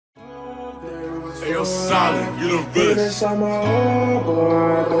Hey, yo, solid, you the best. Inside my heart, boy,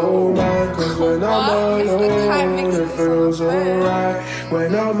 I don't mind. Cause when I'm alone, it feels alright.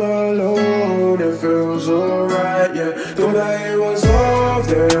 When I'm alone, it feels alright, yeah. Thought that it was love,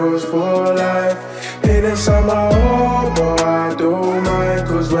 that it was for life. Pain inside my heart, boy, I don't mind.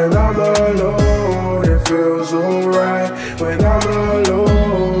 Cause when I'm alone, it feels alright. When I'm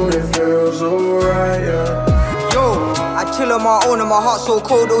alone, it feels alright, yeah. I chill on my own and my heart's so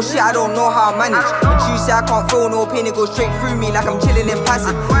cold, oh shit, I don't know how I manage. When you say I can't feel no pain, it goes straight through me like I'm chilling in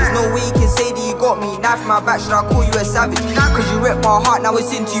passive. There's no way you can say that you got me. Knife in my back, should I call you a savage? Cause you ripped my heart, now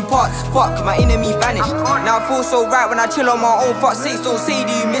it's in two parts. Fuck, my enemy vanished. Now I feel so right when I chill on my own. Fuck's sake, don't say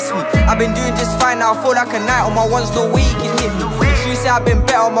do you miss me? I've been doing just fine, now I feel like a knight on my ones, no way you can hit me. You say I've been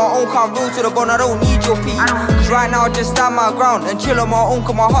better on my own, can't roll to the bone, I don't need your pity. Cause right now I just stand my ground and chill on my own,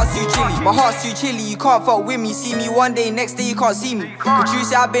 cause my heart's too chilly. My heart's too chilly, you can't fuck with me. See me one day, next day you can't see me. Cause you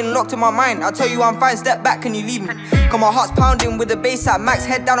say I've been locked in my mind, I tell you I'm fine, step back, can you leave me? Cause my heart's pounding with the bass at max,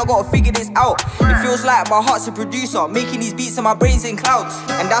 head down, I gotta figure this out. It feels like my heart's a producer, making these beats and my brain's in clouds.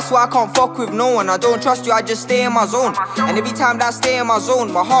 And that's why I can't fuck with no one, I don't trust you, I just stay in my zone. And every time that I stay in my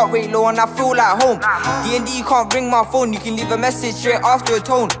zone, my heart rate low and I feel like home. D&D, you can't ring my phone, you can leave a message straight after a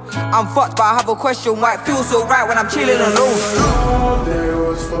tone. I'm fucked but I have a question, why it feels so right when I'm chilling alone. Love, that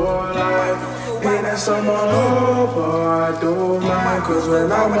was for life. Ain't that some love, but I don't mind. Cause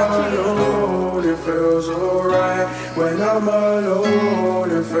when I'm alone, it feels alright. When I'm alone,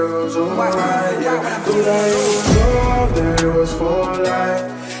 it feels alright, yeah. Thought that it was love, that it was for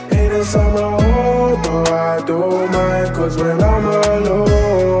life. Ain't that some love, but I don't mind. Cause when I'm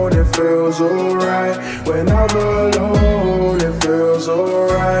alone, it feels alright. When I'm alone, it feels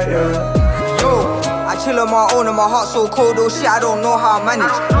alright, yeah. I chill on my own and my heart's so cold, oh shit, I don't know how I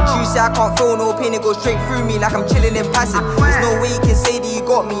manage. When you say I can't feel no pain, it goes straight through me like I'm chilling in passive. There's no way you can say that you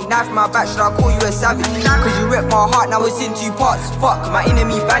got me. Knife in my back, should I call you a savage? Cause you ripped my heart, now it's in two parts. Fuck, my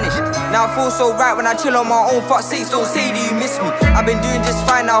enemy vanished. Now I feel so right when I chill on my own. Fuck's sake, don't say that you miss me. I've been doing just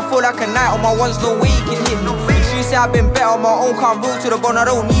fine, now I feel like a knight on my ones, no way you can hit me. You say I've been better on my own, can't roll to the bone, I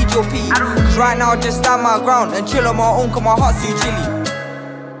don't need your pity. Cause right now I just stand my ground and chill on my own, cause my heart's too chilly.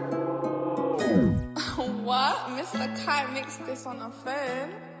 What? MiSTah Kye mixed this on a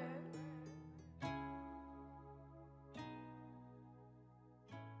phone?